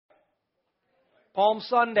Palm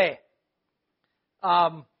Sunday.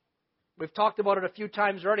 We've talked about it a few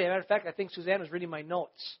times already. As a matter of fact, I think Suzanne was reading my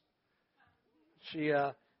notes. She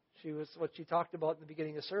was what she talked about in the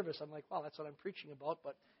beginning of service. I'm like, wow, that's what I'm preaching about.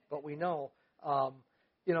 But we know,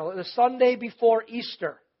 the Sunday before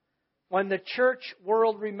Easter, when the church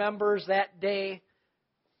world remembers that day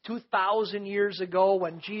 2,000 years ago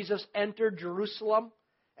when Jesus entered Jerusalem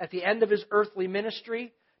at the end of his earthly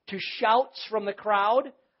ministry to shouts from the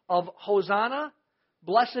crowd of Hosanna,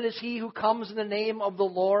 blessed is he who comes in the name of the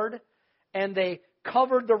Lord. And they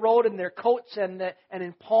covered the road in their coats and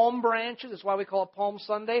in palm branches. That's why we call it Palm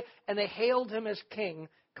Sunday. And they hailed him as king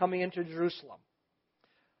coming into Jerusalem.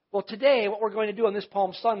 Well, today, what we're going to do on this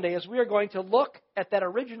Palm Sunday is we are going to look at that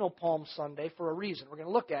original Palm Sunday for a reason. We're going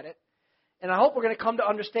to look at it. And I hope we're going to come to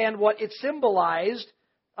understand what it symbolized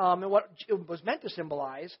and what it was meant to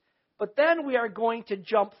symbolize. But then we are going to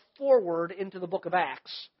jump forward into the book of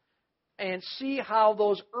Acts and see how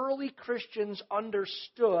those early Christians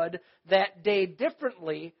understood that day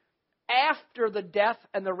differently after the death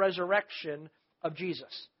and the resurrection of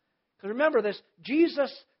Jesus. Because remember this,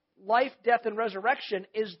 Jesus' life, death, and resurrection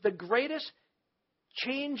is the greatest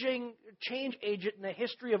change agent in the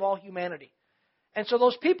history of all humanity. And so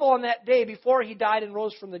those people on that day, before he died and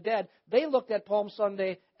rose from the dead, they looked at Palm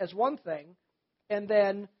Sunday as one thing, and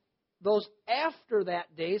then those after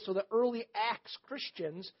that day, so the early Acts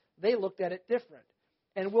Christians, they looked at it different.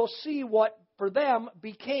 And we'll see what, for them,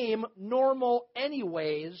 became normal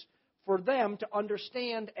anyways for them to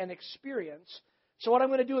understand and experience. So what I'm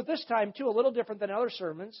going to do at this time, too, a little different than other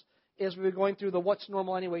sermons, is we're going through the What's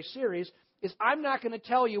Normal Anyway series, is I'm not going to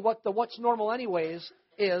tell you what the What's Normal Anyways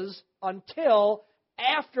is until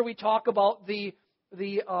after we talk about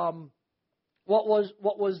what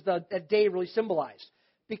was that day really symbolized.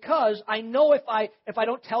 Because I know if I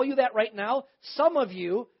don't tell you that right now, some of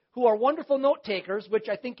you who are wonderful note takers, which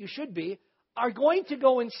I think you should be, are going to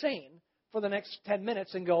go insane for the next 10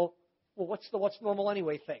 minutes and go, well, what's the What's Normal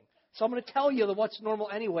Anyway thing? So I'm going to tell you the What's Normal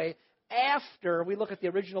Anyway after we look at the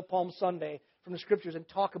original Palm Sunday from the Scriptures and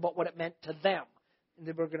talk about what it meant to them. And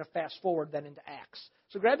then we're going to fast forward then into Acts.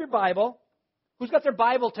 So grab your Bible. Who's got their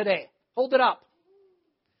Bible today? Hold it up.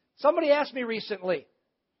 Somebody asked me recently.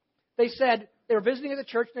 They said, they were visiting at the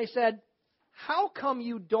church, and they said, how come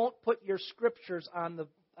you don't put your Scriptures on the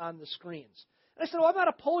screens? And I said, well, I'm not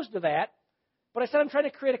opposed to that, but I said I'm trying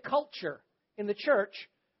to create a culture in the church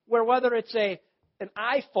where whether it's an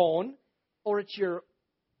iPhone or it's your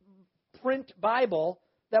print Bible,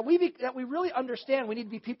 that we really understand we need to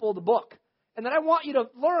be people of the book. And then I want you to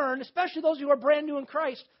learn, especially those who are brand new in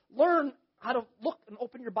Christ, learn how to look and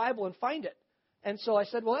open your Bible and find it. And so I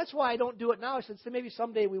said, well, that's why I don't do it now. I said, so maybe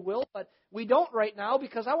someday we will, but we don't right now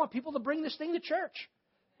because I want people to bring this thing to church.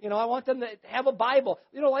 I want them to have a Bible.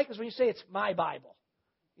 You don't like us when you say it's my Bible,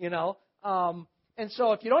 And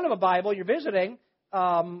so if you don't have a Bible, you're visiting,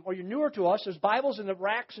 or you're newer to us, there's Bibles in the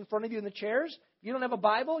racks in front of you in the chairs. If you don't have a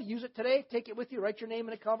Bible, use it today. Take it with you. Write your name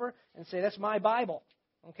in the cover and say, that's my Bible.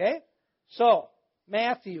 Okay? So,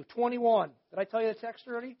 Matthew 21. Did I tell you the text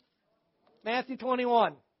already? Matthew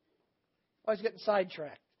 21. I was getting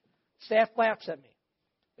sidetracked. Staff laughs at me.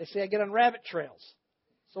 They say I get on rabbit trails.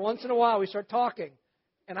 So once in a while we start talking.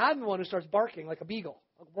 And I'm the one who starts barking like a beagle.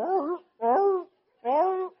 Because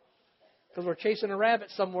we're chasing a rabbit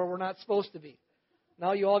somewhere we're not supposed to be.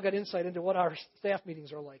 Now you all got insight into what our staff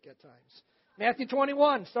meetings are like at times. Matthew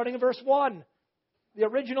 21, starting in verse 1. The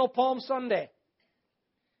original Palm Sunday.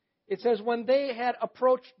 It says, when they had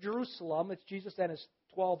approached Jerusalem, it's Jesus and his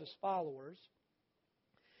 12, his followers,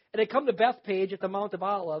 and they come to Bethpage at the Mount of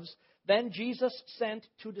Olives, then Jesus sent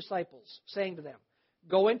 2 disciples, saying to them,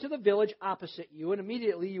 go into the village opposite you, and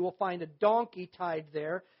immediately you will find a donkey tied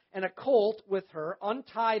there and a colt with her.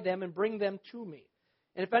 Untie them and bring them to me.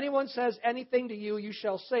 And if anyone says anything to you, you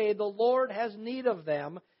shall say, the Lord has need of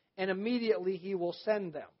them, and immediately he will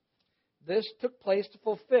send them. This took place to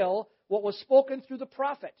fulfill what was spoken through the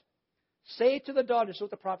prophet. Say to the daughter, this is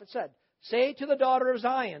what the prophet said, say to the daughter of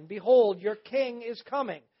Zion, behold, your king is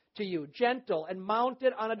coming to you, gentle and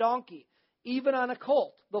mounted on a donkey, even on a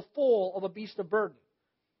colt, the foal of a beast of burden.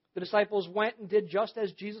 The disciples went and did just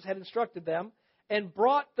as Jesus had instructed them, and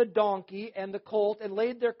brought the donkey and the colt and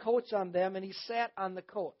laid their coats on them, and he sat on the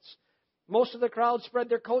coats. Most of the crowd spread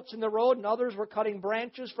their coats in the road, and others were cutting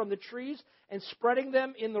branches from the trees and spreading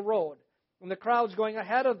them in the road. And the crowds going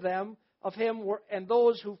ahead of him and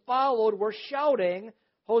those who followed were shouting,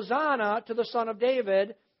 Hosanna to the Son of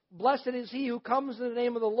David. Blessed is he who comes in the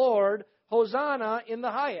name of the Lord. Hosanna in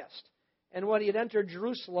the highest. And when he had entered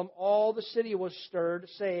Jerusalem, all the city was stirred,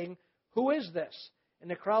 saying, who is this? And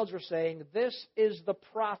the crowds were saying, this is the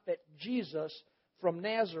prophet Jesus from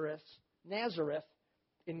Nazareth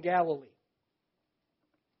in Galilee.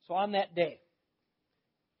 So on that day,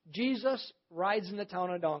 Jesus rides in the town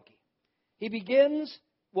on a donkey. He begins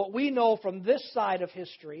what we know from this side of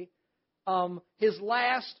history, his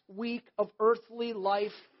last week of earthly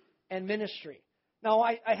life and ministry. Now,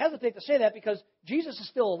 I hesitate to say that because Jesus is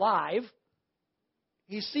still alive.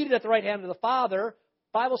 He's seated at the right hand of the Father.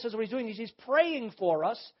 The Bible says what he's doing is he's praying for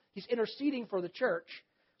us. He's interceding for the church.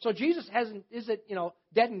 So Jesus isn't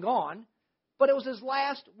dead and gone. But it was his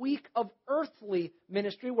last week of earthly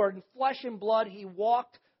ministry where in flesh and blood he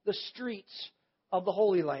walked the streets of the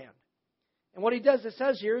Holy Land. And what he does, it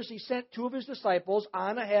says here, is he sent two of his disciples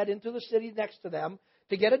on ahead into the city next to them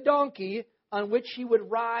to get a donkey on which he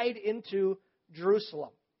would ride into Jerusalem.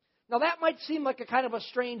 Now that might seem like a kind of a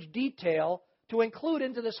strange detail to include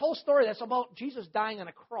into this whole story that's about Jesus dying on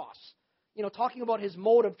a cross. Talking about his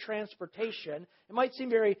mode of transportation. It might seem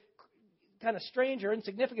very kind of strange or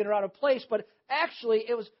insignificant or out of place, but actually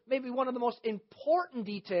it was maybe one of the most important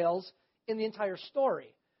details in the entire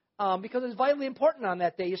story. Because it's vitally important on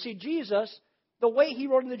that day. You see, Jesus, the way he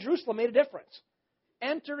rode into Jerusalem made a difference.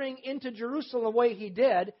 Entering into Jerusalem the way he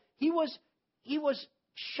did, he was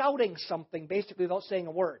shouting something, basically, without saying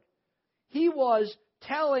a word. He was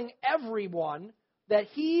telling everyone that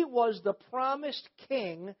he was the promised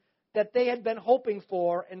king that they had been hoping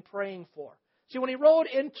for and praying for. See, when he rode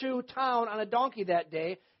into town on a donkey that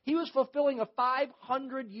day, he was fulfilling a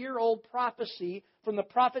 500-year-old prophecy from the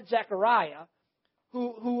prophet Zechariah,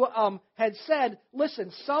 who had said,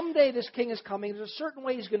 listen, someday this king is coming. There's a certain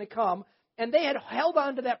way he's going to come. And they had held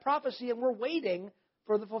on to that prophecy and were waiting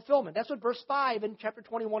for the fulfillment. That's what verse 5 in chapter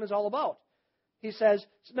 21 is all about. He says,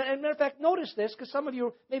 and matter of fact, notice this, because some of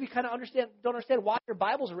you maybe kind of don't understand why your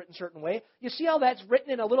Bibles are written a certain way. You see how that's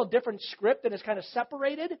written in a little different script and it's kind of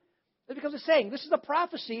separated? It's because it's saying, this is a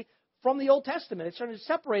prophecy from the Old Testament. It's trying to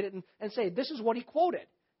separate it and say, this is what he quoted.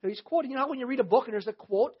 So he's quoting, how when you read a book and there's a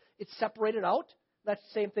quote, it's separated out? That's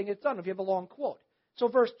the same thing it's done if you have a long quote.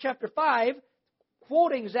 So chapter 5,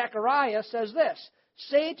 quoting Zechariah, says this,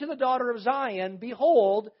 say to the daughter of Zion,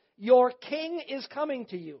 behold, your king is coming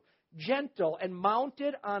to you, gentle and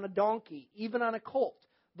mounted on a donkey, even on a colt,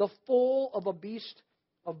 the foal of a beast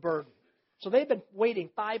of burden. So they've been waiting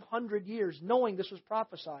 500 years knowing this was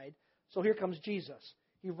prophesied. So here comes Jesus.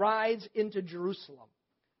 He rides into Jerusalem,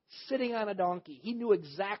 sitting on a donkey. He knew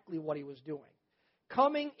exactly what he was doing.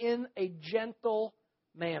 Coming in a gentle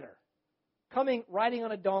manner. Riding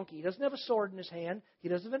on a donkey. He doesn't have a sword in his hand. He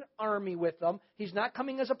doesn't have an army with him. He's not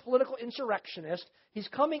coming as a political insurrectionist. He's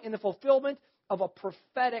coming in the fulfillment of a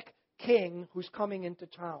prophetic king who's coming into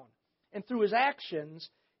town. And through his actions,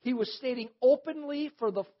 he was stating openly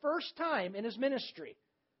for the first time in his ministry,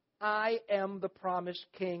 I am the promised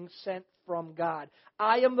king sent from God.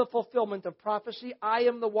 I am the fulfillment of prophecy. I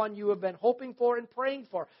am the one you have been hoping for and praying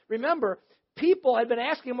for. Remember, people had been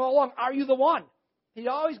asking him all along, are you the one? He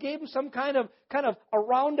always gave them some kind of a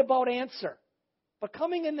roundabout answer. But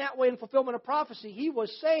coming in that way in fulfillment of prophecy, he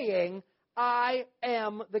was saying, I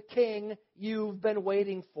am the king you've been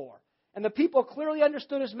waiting for. And the people clearly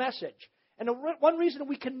understood his message. And one reason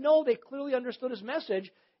we can know they clearly understood his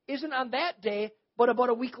message isn't on that day, but about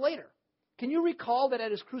a week later. Can you recall that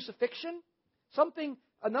at his crucifixion?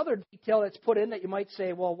 Another detail that's put in that you might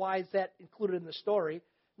say, well, why is that included in the story?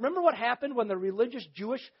 Remember what happened when the religious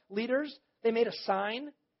Jewish leaders, they made a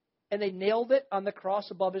sign and they nailed it on the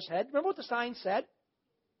cross above his head? Remember what the sign said?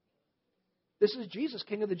 This is Jesus,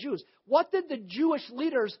 King of the Jews. What did the Jewish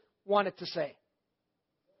leaders want it to say?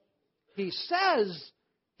 He says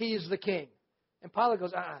he's the king. And Pilate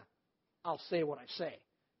goes, I'll say what I say.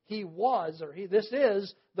 This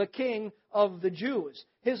is the King of the Jews.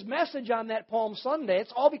 His message on that Palm Sunday,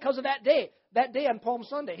 it's all because of that day on Palm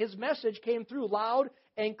Sunday. His message came through loud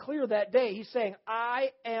and clear that day. He's saying, I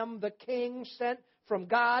am the king sent from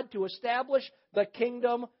God to establish the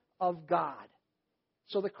kingdom of God.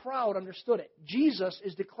 So the crowd understood it. Jesus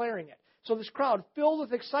is declaring it. So this crowd, filled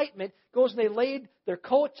with excitement, goes and they laid their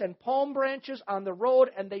coats and palm branches on the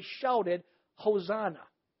road and they shouted, Hosanna.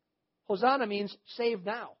 Hosanna means save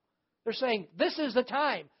now. They're saying, this is the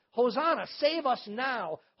time. Hosanna, save us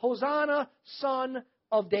now. Hosanna, son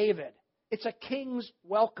of David. It's a king's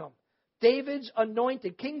welcome.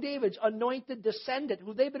 King David's anointed descendant,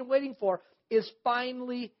 who they've been waiting for, is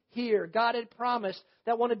finally here. God had promised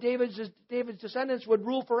that one of David's descendants would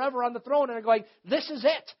rule forever on the throne. And they're going, this is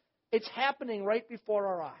it. It's happening right before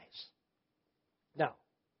our eyes. Now,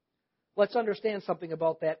 let's understand something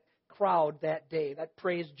about that crowd that day, that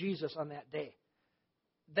praised Jesus on that day.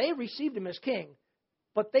 They received him as king,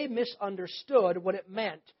 but they misunderstood what it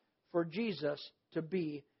meant for Jesus to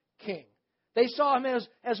be king. They saw him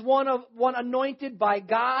as one anointed by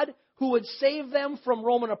God who would save them from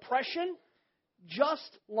Roman oppression,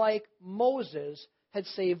 just like Moses had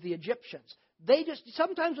saved the Egyptians.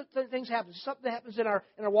 Sometimes things happen. Something happens in our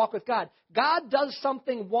walk with God. God does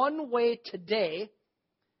something one way today,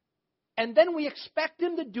 and then we expect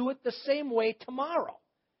him to do it the same way tomorrow.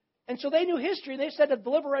 And so they knew history. They said a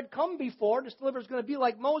deliverer had come before. This deliverer is going to be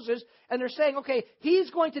like Moses. And they're saying, okay,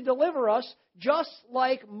 he's going to deliver us just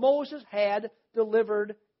like Moses had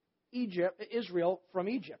delivered Israel from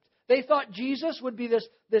Egypt. They thought Jesus would be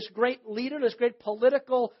this great leader, this great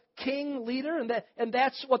political king leader, and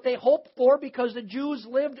that's what they hoped for, because the Jews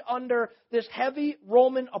lived under this heavy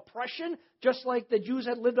Roman oppression, just like the Jews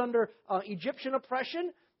had lived under Egyptian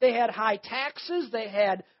oppression. They had high taxes, they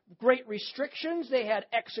had great restrictions, they had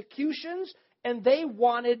executions, and they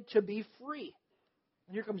wanted to be free.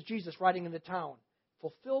 And here comes Jesus riding into town.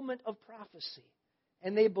 Fulfillment of prophecy.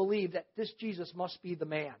 And they believed that this Jesus must be the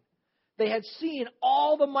man. They had seen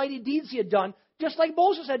all the mighty deeds he had done, just like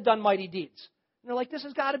Moses had done mighty deeds. And they're like, this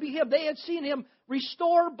has got to be him. They had seen him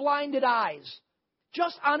restore blinded eyes.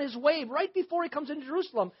 Just on his way, right before he comes into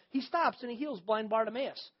Jerusalem, he stops and he heals blind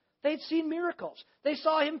Bartimaeus. They had seen miracles. They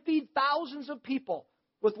saw him feed thousands of people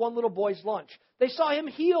with one little boy's lunch. They saw him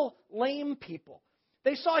heal lame people.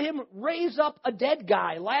 They saw him raise up a dead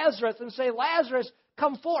guy, Lazarus, and say, Lazarus,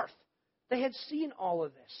 come forth. They had seen all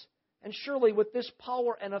of this. And surely with this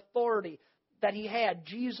power and authority that he had,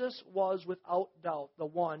 Jesus was without doubt the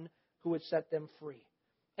one who would set them free.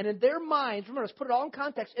 And in their minds, remember, let's put it all in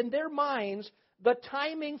context, in their minds, the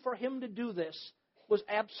timing for him to do this was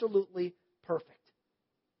absolutely perfect.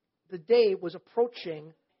 The day was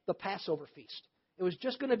approaching the Passover feast. It was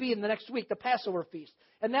just going to be in the next week, the Passover feast.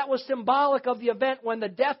 And that was symbolic of the event when the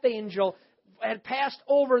death angel had passed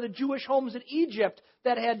over the Jewish homes in Egypt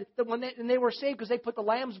and they were saved because they put the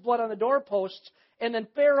lamb's blood on the doorposts. And then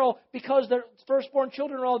Pharaoh, because their firstborn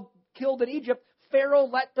children were all killed in Egypt, Pharaoh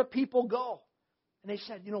let the people go. And they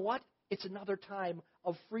said, you know what? It's another time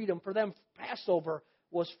of freedom. For them, Passover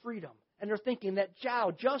was freedom. And they're thinking that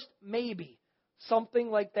just maybe something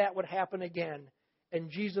like that would happen again, and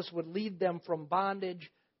Jesus would lead them from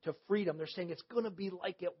bondage to freedom. They're saying it's going to be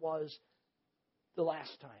like it was the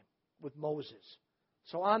last time with Moses.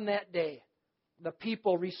 So on that day, the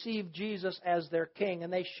people received Jesus as their king,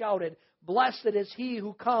 and they shouted, "Blessed is he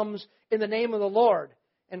who comes in the name of the Lord."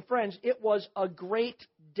 And friends, it was a great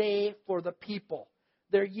day for the people.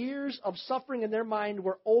 Their years of suffering in their mind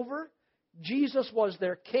were over. Jesus was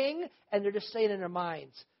their king, and they're just saying in their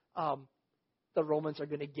minds, the Romans are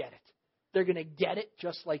going to get it. They're going to get it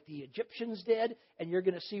just like the Egyptians did, and you're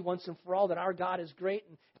going to see once and for all that our God is great,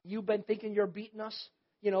 and you've been thinking you're beating us,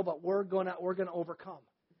 but we're going to overcome.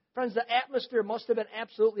 Friends, the atmosphere must have been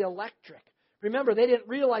absolutely electric. Remember, they didn't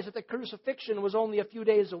realize that the crucifixion was only a few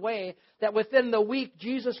days away, that within the week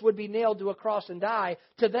Jesus would be nailed to a cross and die.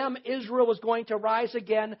 To them, Israel was going to rise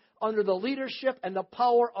again under the leadership and the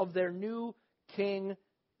power of their new King,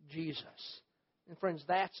 Jesus. And friends,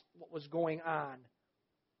 that's what was going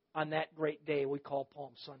on that great day we call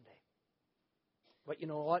Palm Sunday. But you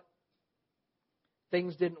know what?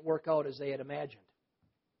 Things didn't work out as they had imagined.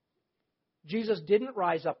 Jesus didn't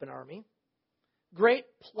rise up an army. Great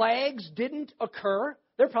plagues didn't occur.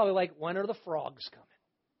 They're probably like, when are the frogs coming?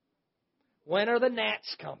 When are the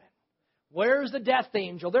gnats coming? Where's the death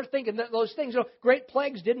angel? They're thinking that those things. Great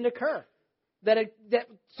plagues didn't occur. That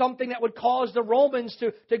something that would cause the Romans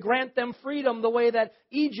to grant them freedom the way that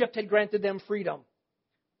Egypt had granted them freedom.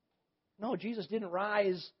 No, Jesus didn't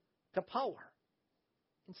rise to power.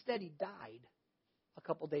 Instead, he died a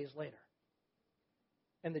couple days later.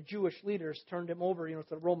 And the Jewish leaders turned him over to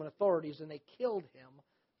the Roman authorities, and they killed him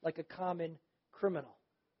like a common criminal.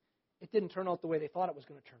 It didn't turn out the way they thought it was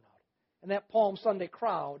going to turn out. And that Palm Sunday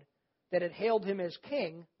crowd that had hailed him as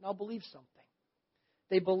king now believed something.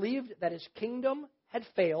 They believed that his kingdom had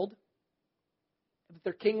failed, that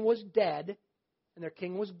their king was dead, and their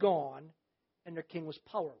king was gone, and their king was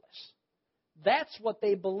powerless. That's what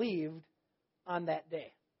they believed on that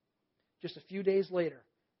day, just a few days later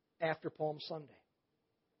after Palm Sunday.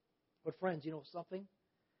 But friends, you know something?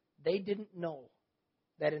 They didn't know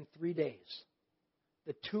that in 3 days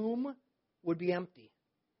the tomb would be empty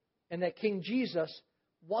and that King Jesus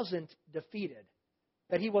wasn't defeated,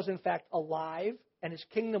 that he was in fact alive and his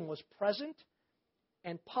kingdom was present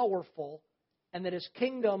and powerful, and that his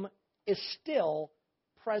kingdom is still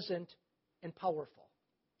present and powerful.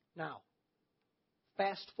 Now,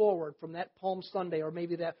 fast forward from that Palm Sunday, or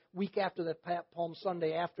maybe that week after the Palm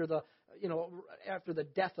Sunday, after the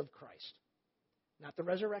death of Christ. Not the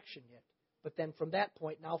resurrection yet. But then from that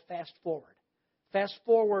point, now fast forward. Fast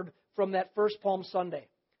forward from that first Palm Sunday,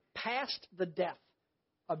 past the death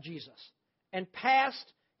of Jesus, and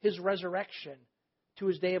past his resurrection to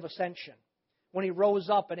his day of ascension. When he rose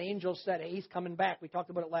up, an angel said, hey, he's coming back. We talked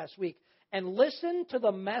about it last week. And listen to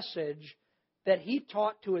the message that he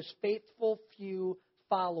taught to his faithful few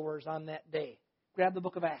followers on that day. Grab the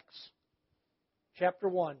book of Acts, chapter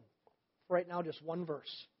 1. Right now, just one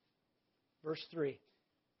verse. Verse 3.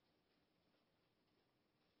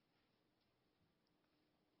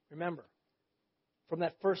 Remember, from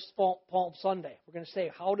that first Palm Sunday, we're going to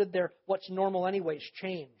say, how did what's normal anyways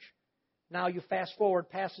change? Now you fast forward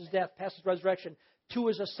past his death, past his resurrection, to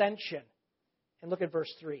his ascension. And look at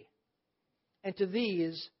verse 3. And to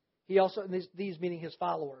these, he also, these meaning his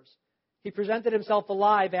followers, he presented himself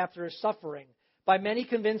alive after his suffering by many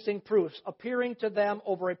convincing proofs, appearing to them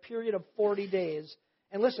over a period of 40 days.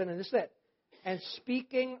 And listen, and this is it. And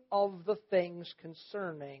speaking of the things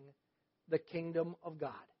concerning the kingdom of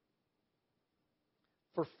God.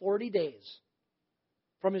 For 40 days,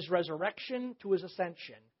 from his resurrection to his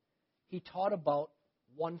ascension, he taught about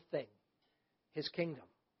one thing, his kingdom.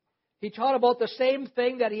 He taught about the same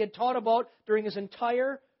thing that he had taught about during his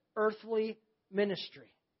entire earthly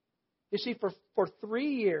ministry. You see, for 3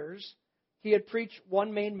 years, he had preached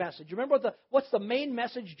one main message. You remember what's the main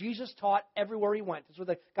message Jesus taught everywhere he went? That's what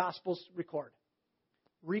the Gospels record.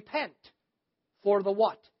 Repent, for the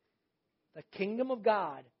what? The kingdom of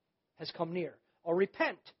God has come near. Or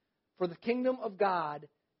repent, for the kingdom of God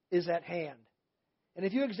is at hand. And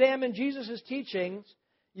if you examine Jesus' teachings,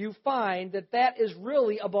 you find that is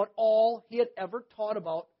really about all he had ever taught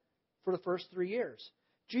about for the first 3 years.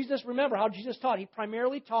 Jesus, remember how Jesus taught. He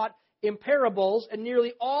primarily taught in parables, and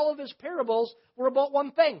nearly all of his parables were about one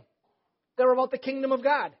thing. They were about the kingdom of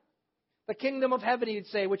God. The kingdom of heaven, he'd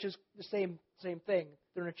say, which is the same thing.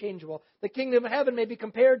 They're interchangeable. The kingdom of heaven may be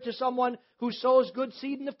compared to someone who sows good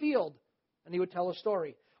seed in the field. And he would tell a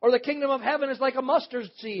story. Or the kingdom of heaven is like a mustard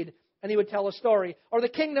seed, and he would tell a story. Or the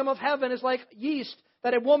kingdom of heaven is like yeast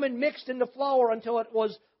that a woman mixed into flour until it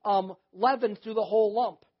was leavened through the whole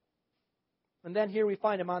lump. And then here we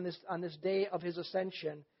find him on this day of his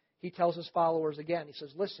ascension. He tells his followers again. He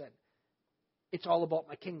says, listen, it's all about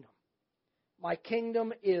my kingdom. My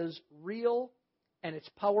kingdom is real, and it's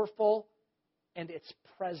powerful, and it's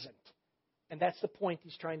present. And that's the point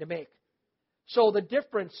he's trying to make. So the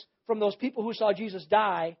difference from those people who saw Jesus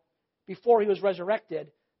die before he was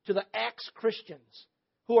resurrected to the Acts Christians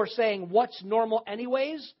who are saying, what's normal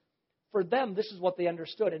anyways? For them, this is what they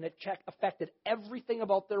understood, and it affected everything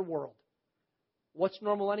about their world. What's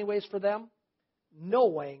normal anyways for them?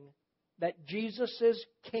 Knowing that Jesus'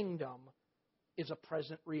 kingdom is a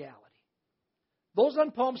present reality. Those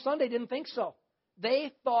on Palm Sunday didn't think so.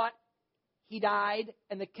 They thought he died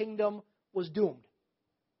and the kingdom was doomed.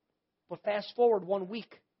 But fast forward 1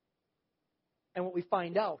 week, and what we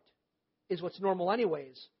find out is what's normal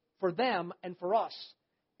anyways for them and for us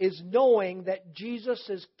is knowing that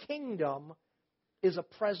Jesus' kingdom is a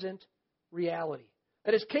present reality.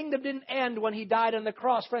 That his kingdom didn't end when he died on the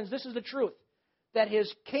cross. Friends, this is the truth. That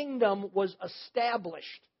his kingdom was established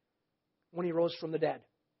when he rose from the dead.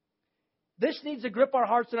 This needs to grip our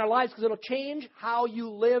hearts and our lives because it'll change how you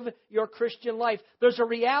live your Christian life. There's a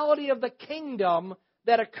reality of the kingdom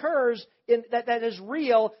that occurs, that is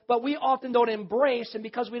real, but we often don't embrace, and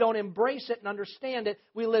because we don't embrace it and understand it,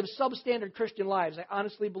 we live substandard Christian lives. I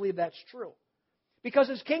honestly believe that's true. Because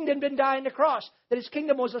his kingdom didn't die on the cross, that his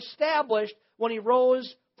kingdom was established when he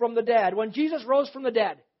rose from the dead. When Jesus rose from the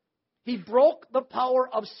dead, he broke the power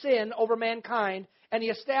of sin over mankind, and he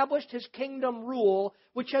established his kingdom rule,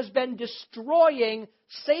 which has been destroying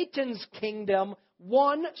Satan's kingdom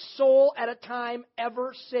one soul at a time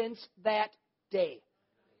ever since that day.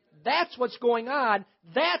 That's what's going on.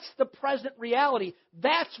 That's the present reality.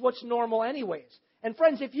 That's what's normal anyways. And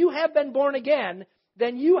friends, if you have been born again,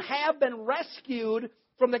 then you have been rescued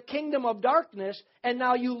from the kingdom of darkness, and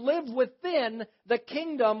now you live within the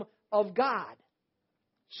kingdom of God.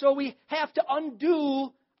 So we have to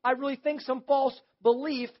undo, I really think, some false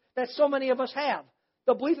belief that so many of us have.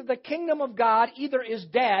 The belief that the kingdom of God either is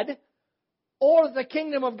dead or the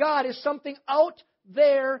kingdom of God is something out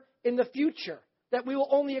there in the future that we will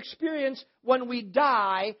only experience when we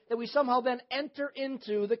die, that we somehow then enter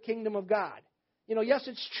into the kingdom of God. You know, yes,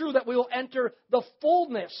 it's true that we will enter the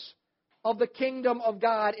fullness of the kingdom of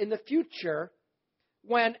God in the future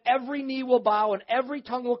when every knee will bow and every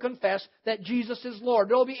tongue will confess that Jesus is Lord.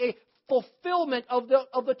 There will be a fulfillment of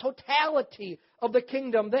the totality of the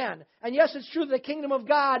kingdom then. And yes, it's true that the kingdom of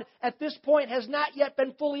God at this point has not yet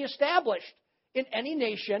been fully established in any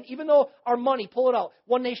nation, even though our money, pull it out,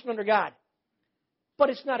 one nation under God. But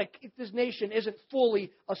this nation isn't fully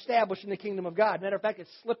established in the kingdom of God. Matter of fact, it's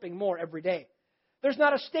slipping more every day. There's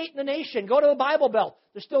not a state in the nation. Go to the Bible Belt.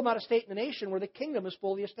 There's still not a state in the nation where the kingdom is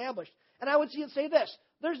fully established. And I would say this.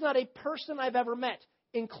 There's not a person I've ever met,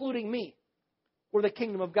 including me, where the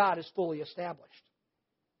kingdom of God is fully established.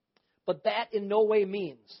 But that in no way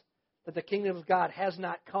means that the kingdom of God has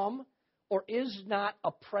not come or is not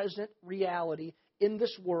a present reality in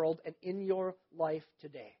this world and in your life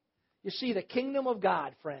today. You see, the kingdom of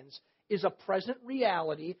God, friends, is a present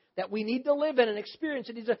reality that we need to live in and experience.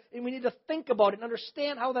 And we need to think about it and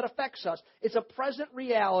understand how that affects us. It's a present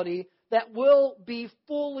reality that will be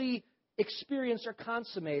fully experienced or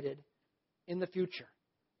consummated in the future.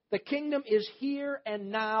 The kingdom is here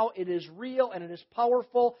and now. It is real and it is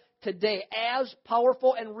powerful today. As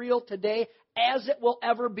powerful and real today as it will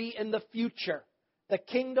ever be in the future. The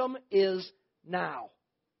kingdom is now.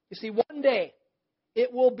 You see, one day,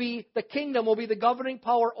 the kingdom will be the governing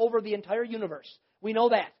power over the entire universe. We know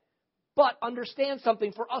that. But understand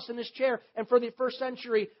something for us in this chair and for the first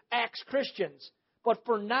century Acts Christians. But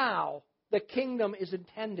for now, the kingdom is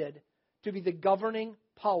intended to be the governing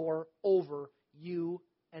power over you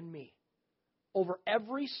and me. Over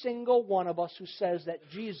every single one of us who says that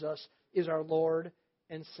Jesus is our Lord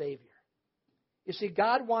and Savior. You see,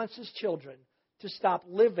 God wants His children to stop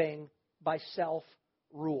living by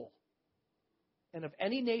self-rule. And of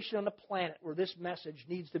any nation on the planet where this message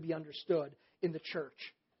needs to be understood in the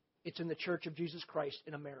church, it's in the Church of Jesus Christ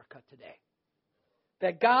in America today.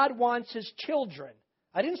 That God wants His children,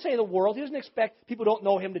 I didn't say the world, He doesn't expect people who don't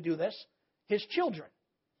know Him to do this, His children,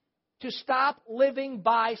 to stop living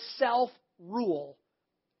by self-rule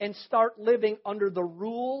and start living under the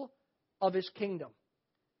rule of His kingdom.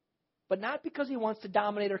 But not because He wants to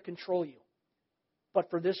dominate or control you, but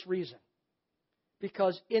for this reason.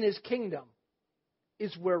 Because in His kingdom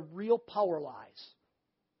is where real power lies.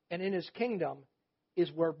 And in His kingdom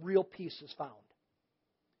is where real peace is found.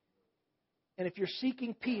 And if you're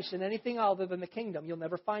seeking peace in anything other than the kingdom, you'll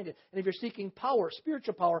never find it. And if you're seeking power,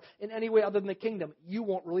 spiritual power, in any way other than the kingdom, you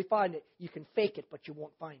won't really find it. You can fake it, but you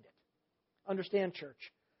won't find it. Understand,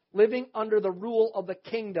 church. Living under the rule of the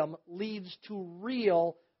kingdom leads to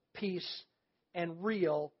real peace and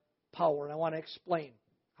real power. And I want to explain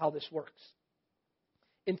how this works.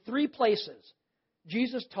 In 3 places,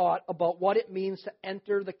 Jesus taught about what it means to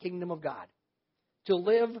enter the kingdom of God, to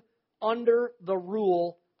live under the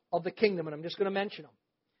rule of the kingdom. And I'm just going to mention them.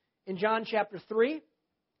 In John chapter 3,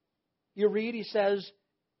 you read, He says,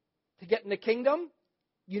 to get in the kingdom,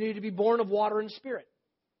 you need to be born of water and spirit.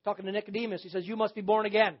 Talking to Nicodemus, He says, you must be born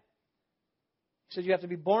again. He says, you have to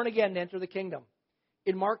be born again to enter the kingdom.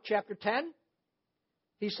 In Mark chapter 10,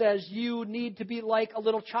 He says, you need to be like a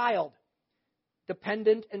little child.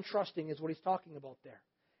 Dependent and trusting is what He's talking about there.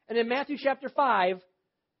 And in Matthew chapter 5,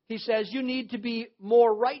 He says you need to be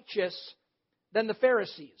more righteous than the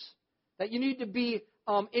Pharisees. That you need to be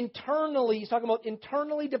internally, He's talking about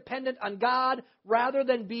internally dependent on God rather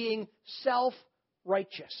than being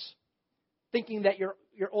self-righteous. Thinking that your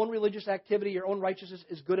own religious activity, your own righteousness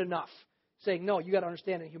is good enough. Saying, no, you got to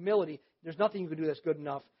understand in humility, there's nothing you can do that's good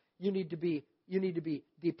enough. You need to be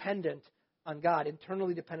dependent on God,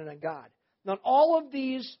 internally dependent on God. Now, in all of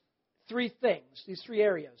these 3 things, these 3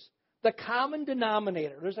 areas, the common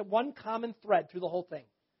denominator, there's one common thread through the whole thing,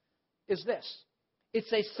 is this.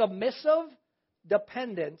 It's a submissive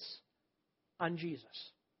dependence on Jesus.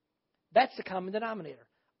 That's the common denominator.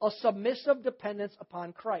 A submissive dependence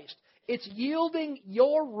upon Christ. It's yielding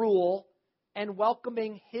your rule and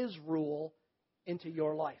welcoming His rule into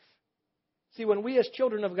your life. See, when we as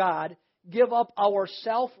children of God give up our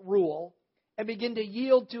self-rule and begin to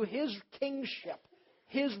yield to His kingship,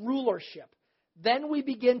 His rulership, then we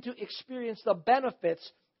begin to experience the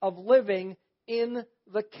benefits of living in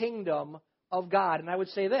the kingdom of God. And I would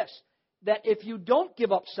say this, that if you don't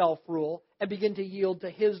give up self-rule and begin to yield to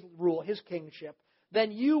His rule, His kingship,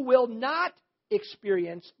 then you will not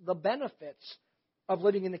experience the benefits of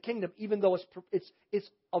living in the kingdom, even though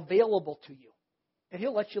it's available to you. And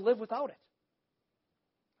He'll let you live without it.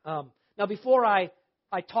 Now, before I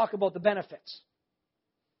talk about the benefits,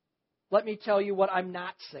 let me tell you what I'm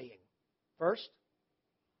not saying. First,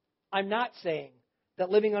 I'm not saying that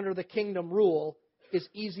living under the kingdom rule is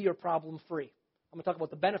easy or problem-free. I'm going to talk about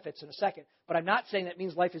the benefits in a second, but I'm not saying that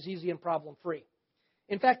means life is easy and problem-free.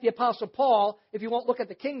 In fact, the Apostle Paul, if you won't look at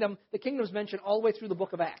the kingdom is mentioned all the way through the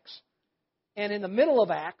book of Acts. And in the middle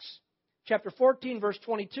of Acts, chapter 14, verse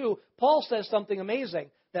 22, Paul says something amazing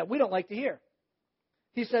that we don't like to hear.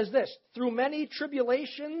 He says this, through many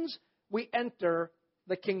tribulations we enter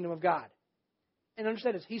the kingdom of God. And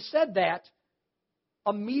understand this, he said that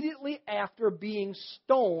immediately after being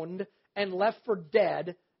stoned and left for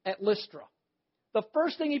dead at Lystra. The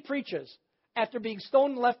first thing he preaches after being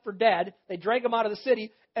stoned and left for dead, they drag him out of the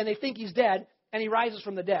city, and they think he's dead, and he rises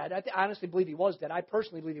from the dead. I honestly believe he was dead. I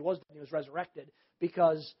personally believe he was dead and he was resurrected,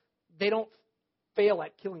 because they don't fail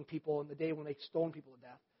at killing people in the day when they stone people to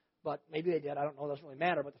death. But maybe they did. I don't know. It doesn't really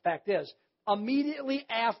matter. But the fact is, immediately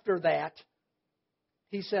after that,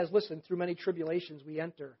 he says, listen, through many tribulations we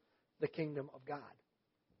enter the kingdom of God.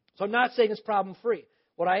 So I'm not saying it's problem-free.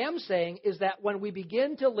 What I am saying is that when we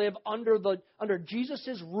begin to live under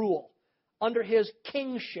Jesus' rule, under His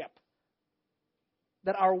kingship,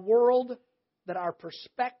 that our world, that our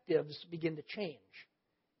perspectives begin to change.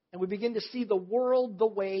 And we begin to see the world the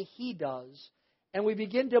way He does. And we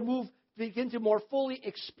begin to more fully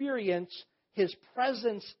experience His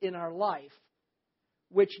presence in our life,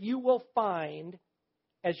 which you will find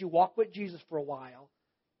as you walk with Jesus for a while,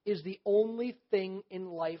 is the only thing in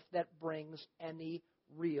life that brings any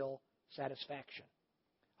real satisfaction.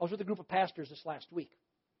 I was with a group of pastors this last week.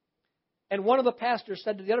 And one of the pastors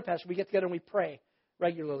said to the other pastor, we get together and we pray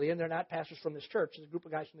regularly, and they're not pastors from this church, it's a group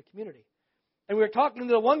of guys from the community. And we were talking to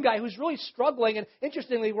the one guy who's really struggling, and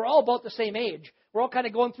interestingly, we're all about the same age. We're all kind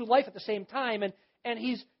of going through life at the same time, and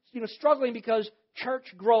he's struggling because church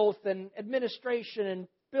growth and administration and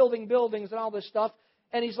building buildings and all this stuff.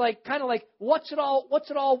 And he's kind of like, what's it all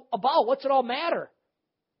about? What's it all matter?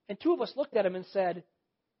 And two of us looked at him and said,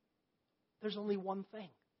 there's only one thing.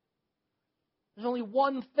 There's only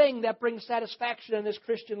one thing that brings satisfaction in this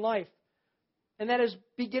Christian life. And that is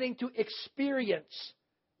beginning to experience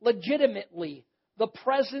legitimately the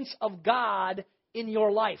presence of God in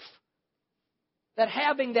your life. That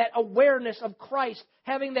having that awareness of Christ,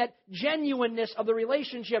 having that genuineness of the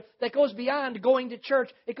relationship that goes beyond going to church,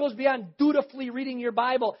 it goes beyond dutifully reading your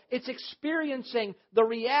Bible. It's experiencing the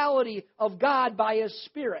reality of God by His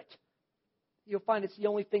Spirit. You'll find it's the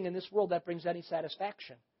only thing in this world that brings any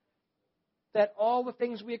satisfaction. That all the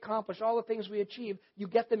things we accomplish, all the things we achieve, you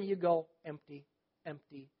get them and you go, empty,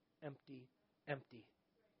 empty, empty, empty.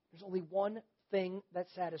 There's only one thing that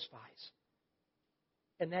satisfies.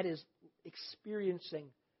 And that is experiencing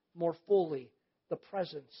more fully the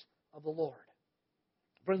presence of the Lord.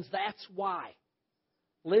 Friends, that's why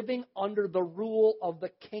living under the rule of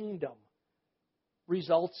the kingdom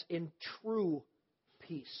results in true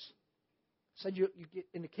peace. I said you get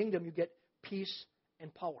in the kingdom, you get peace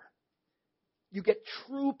and power. You get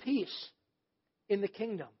true peace in the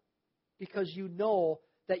kingdom because you know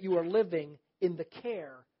that you are living in the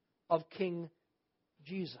care of King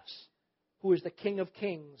Jesus, who is the King of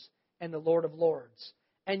kings and the Lord of lords.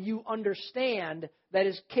 And you understand that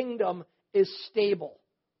His kingdom is stable.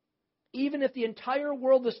 Even if the entire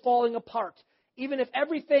world is falling apart, even if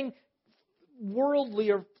everything worldly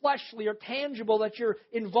or fleshly or tangible that you're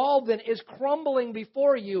involved in is crumbling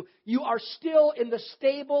before you, you are still in the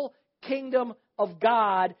stable kingdom of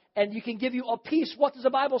God, and you can give you a peace, what does the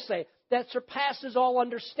Bible say? That surpasses all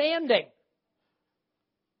understanding.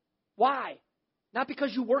 Why? Not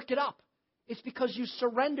because you work it up. It's because you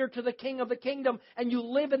surrender to the King of the kingdom and you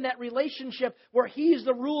live in that relationship where He's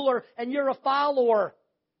the ruler and you're a follower.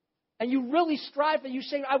 And you really strive and you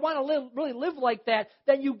say, I want to really live like that.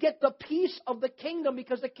 Then you get the peace of the kingdom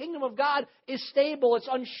because the kingdom of God is stable. It's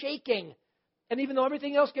unshaking. And even though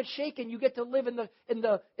everything else gets shaken, you get to live in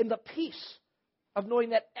the peace of knowing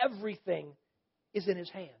that everything is in His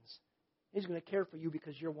hands. He's going to care for you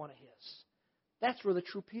because you're one of His. That's where the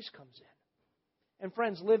true peace comes in. And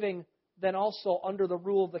friends, living then also under the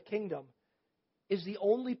rule of the kingdom is the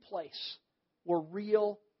only place where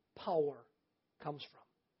real power comes from.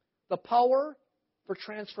 The power for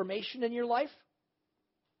transformation in your life.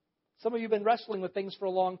 Some of you have been wrestling with things for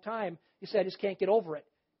a long time. You say, I just can't get over it.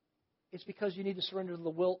 It's because you need to surrender to the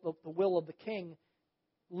will of the King.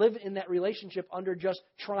 Live in that relationship under just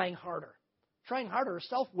trying harder. Trying harder is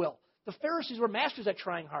self-will. The Pharisees were masters at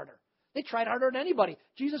trying harder. They tried harder than anybody.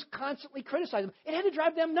 Jesus constantly criticized them. It had to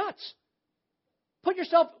drive them nuts. Put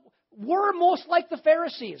yourself, we're most like the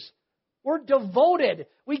Pharisees. We're devoted.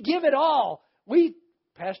 We give it all.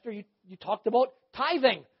 Pastor, you talked about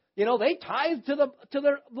tithing. They tithed to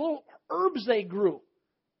their little herbs they grew.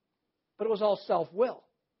 But it was all self-will,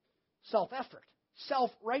 self-effort,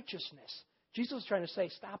 self-righteousness. Jesus was trying to say,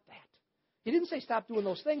 stop that. He didn't say stop doing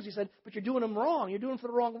those things. He said, but you're doing them wrong. You're doing them for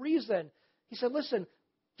the wrong reason. He said, listen,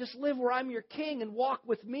 just live where I'm your king and walk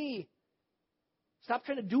with me. Stop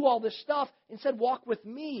trying to do all this stuff. Instead, walk with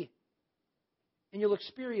me. And you'll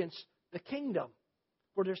experience the kingdom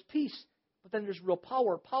where there's peace, but then there's real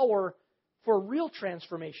power. Power for real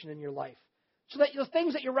transformation in your life. So that the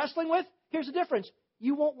things that you're wrestling with, here's the difference.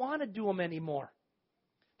 You won't want to do them anymore.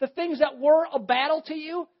 The things that were a battle to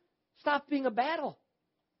you, stop being a battle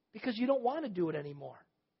because you don't want to do it anymore.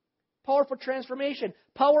 Power for transformation,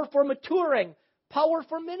 power for maturing, power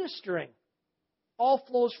for ministering, all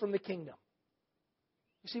flows from the kingdom.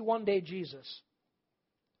 You see, one day Jesus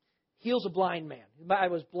heals a blind man. I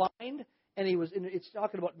was blind, and it's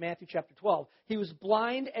talking about Matthew chapter 12. He was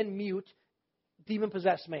blind and mute,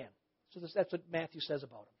 demon-possessed man. So that's what Matthew says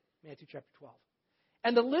about him, Matthew chapter 12.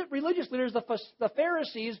 And the religious leaders, the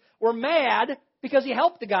Pharisees, were mad because he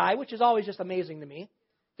helped the guy, which is always just amazing to me.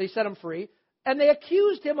 They set him free. And they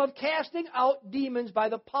accused him of casting out demons by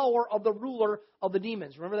the power of the ruler of the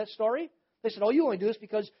demons. Remember that story? They said, you only do this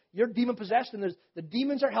because you're demon-possessed and the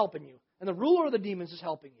demons are helping you. And the ruler of the demons is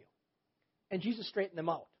helping you. And Jesus straightened them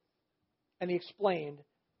out. And he explained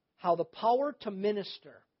how the power to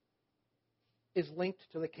minister is linked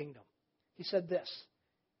to the kingdom. He said this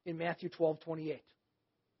in Matthew 12:28.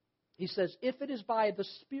 He says, if it is by the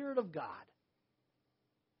Spirit of God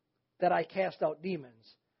that I cast out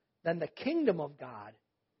demons, then the kingdom of God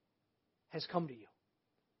has come to you.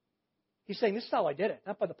 He's saying, this is how I did it,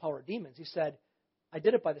 not by the power of demons. He said, I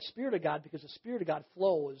did it by the Spirit of God because the Spirit of God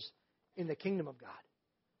flows in the kingdom of God.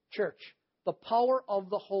 Church, the power of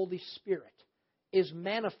the Holy Spirit is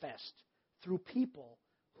manifest through people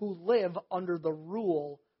who live under the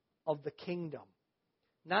rule of the kingdom,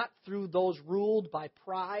 not through those ruled by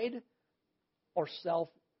pride or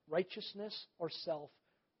self-righteousness or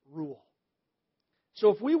self-rule.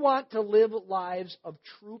 So if we want to live lives of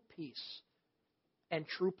true peace and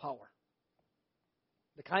true power,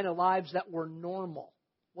 the kind of lives that were normal,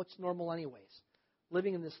 what's normal anyways?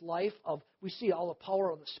 Living in this life of, we see all the power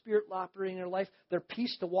of the Spirit operating in their life, their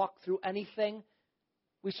peace to walk through anything.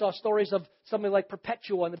 We saw stories of somebody like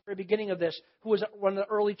Perpetua in the very beginning of this, who was one of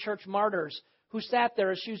the early church martyrs, who sat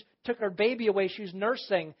there as she took her baby away. She was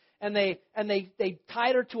nursing, and they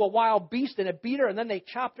tied her to a wild beast, and it beat her, and then they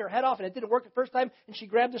chopped her head off, and it didn't work the first time, and she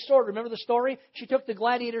grabbed the sword. Remember the story? She took the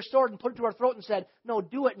gladiator's sword and put it to her throat and said, no,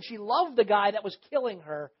 do it. And she loved the guy that was killing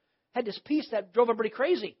her, had this peace that drove everybody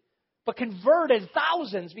crazy, but converted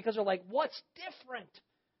thousands because they're like, what's different?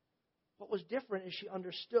 What was different is she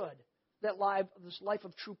understood that this life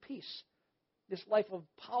of true peace, this life of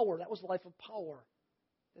power, that was the life of power.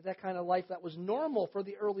 That kind of life that was normal for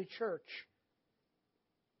the early church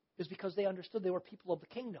is because they understood they were people of the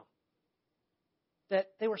kingdom,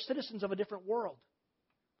 that they were citizens of a different world.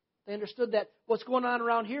 They understood that what's going on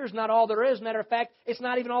around here is not all there is. Matter of fact, it's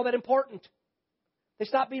not even all that important. They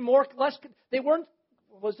stopped being they weren't,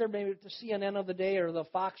 was there maybe the CNN of the day or the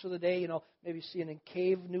Fox of the day, maybe CNN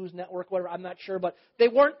Cave News Network, whatever, I'm not sure, but they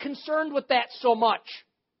weren't concerned with that so much.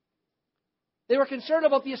 They were concerned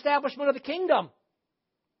about the establishment of the kingdom.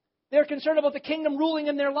 They were concerned about the kingdom ruling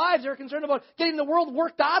in their lives. They were concerned about getting the world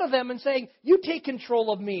worked out of them and saying, you take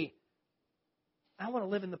control of me. I want to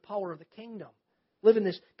live in the power of the kingdom. Live in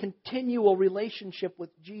this continual relationship with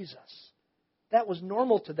Jesus. That was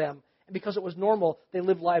normal to them. And because it was normal, they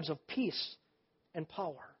lived lives of peace and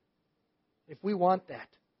power. If we want that,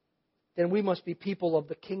 then we must be people of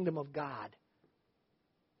the kingdom of God.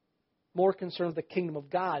 More concerned with the kingdom of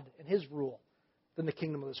God and His rule than the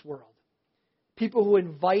kingdom of this world. People who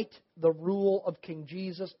invite the rule of King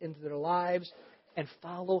Jesus into their lives and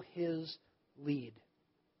follow His lead.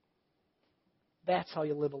 That's how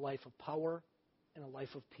you live a life of power and a life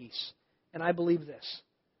of peace. And I believe this.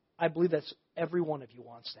 I believe that every one of you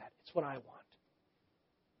wants that. It's what I want.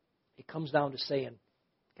 It comes down to saying,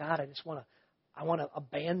 God, I want to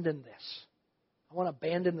abandon this. I want to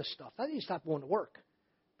abandon the stuff. Not that you stop going to work.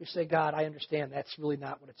 You say, God, I understand that's really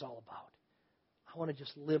not what it's all about. I want to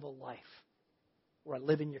just live a life where I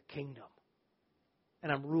live in your kingdom.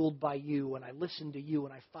 And I'm ruled by you, and I listen to you,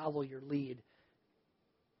 and I follow your lead.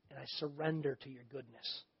 And I surrender to your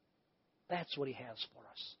goodness. That's what He has for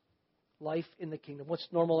us. Life in the kingdom. What's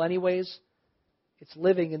normal anyways? It's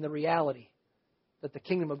living in the reality that the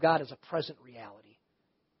kingdom of God is a present reality.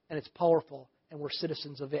 And it's powerful, and we're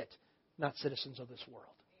citizens of it, not citizens of this world.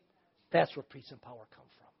 That's where peace and power come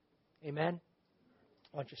from. Amen?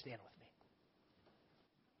 Why don't you stand with me?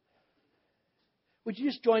 Would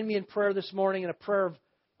you just join me in prayer this morning, in a prayer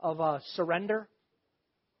of surrender?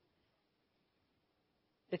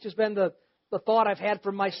 It's just been the thought I've had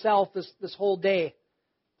for myself this whole day,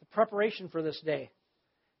 the preparation for this day.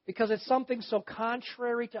 Because it's something so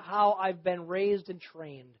contrary to how I've been raised and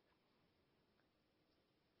trained,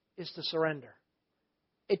 is to surrender.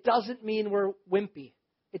 It doesn't mean we're wimpy.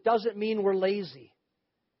 It doesn't mean we're lazy.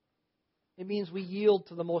 It means we yield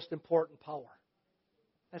to the most important power.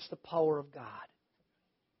 That's the power of God.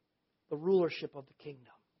 The rulership of the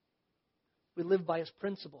kingdom. We live by His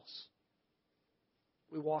principles.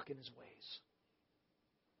 we walk in His ways.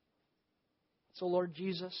 So, Lord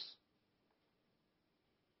Jesus,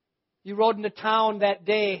 You rode into town that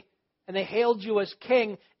day, and they hailed You as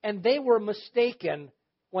king, and they were mistaken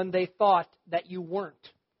when they thought that You weren't.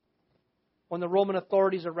 When the Roman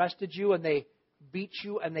authorities arrested You and they beat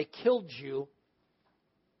You and they killed You,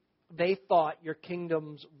 they thought Your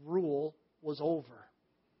kingdom's rule was over.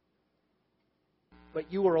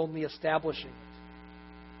 But You were only establishing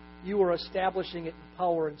it. You were establishing it in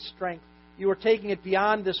power and strength. You were taking it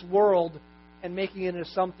beyond this world and making it into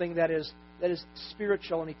something that is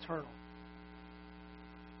spiritual and eternal.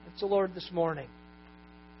 And so, Lord, this morning,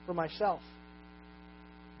 for myself,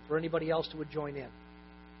 for anybody else who would join in,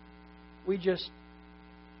 we just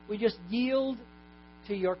yield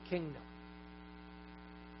to Your kingdom.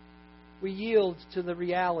 We yield to the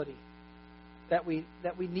reality that we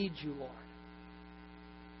need You, Lord.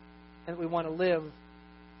 And we want to live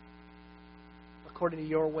according to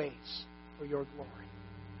Your ways for Your glory.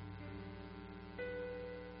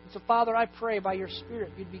 And so, Father, I pray by Your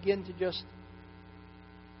Spirit You'd begin to just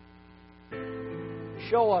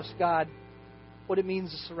show us, God, what it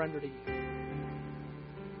means to surrender to You.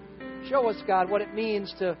 Show us, God, what it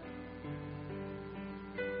means to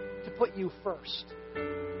put You first.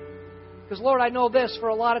 Because, Lord, I know this, for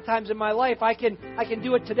a lot of times in my life, I can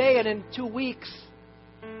do it today, and in 2 weeks,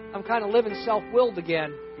 I'm kind of living self-willed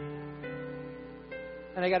again.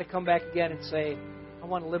 And I got to come back again and say, I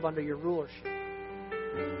want to live under Your rulership.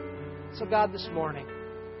 So, God, this morning,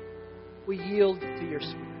 we yield to Your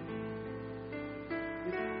Spirit.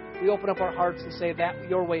 We open up our hearts and say that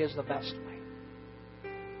Your way is the best way.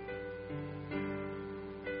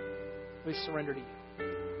 We surrender to You.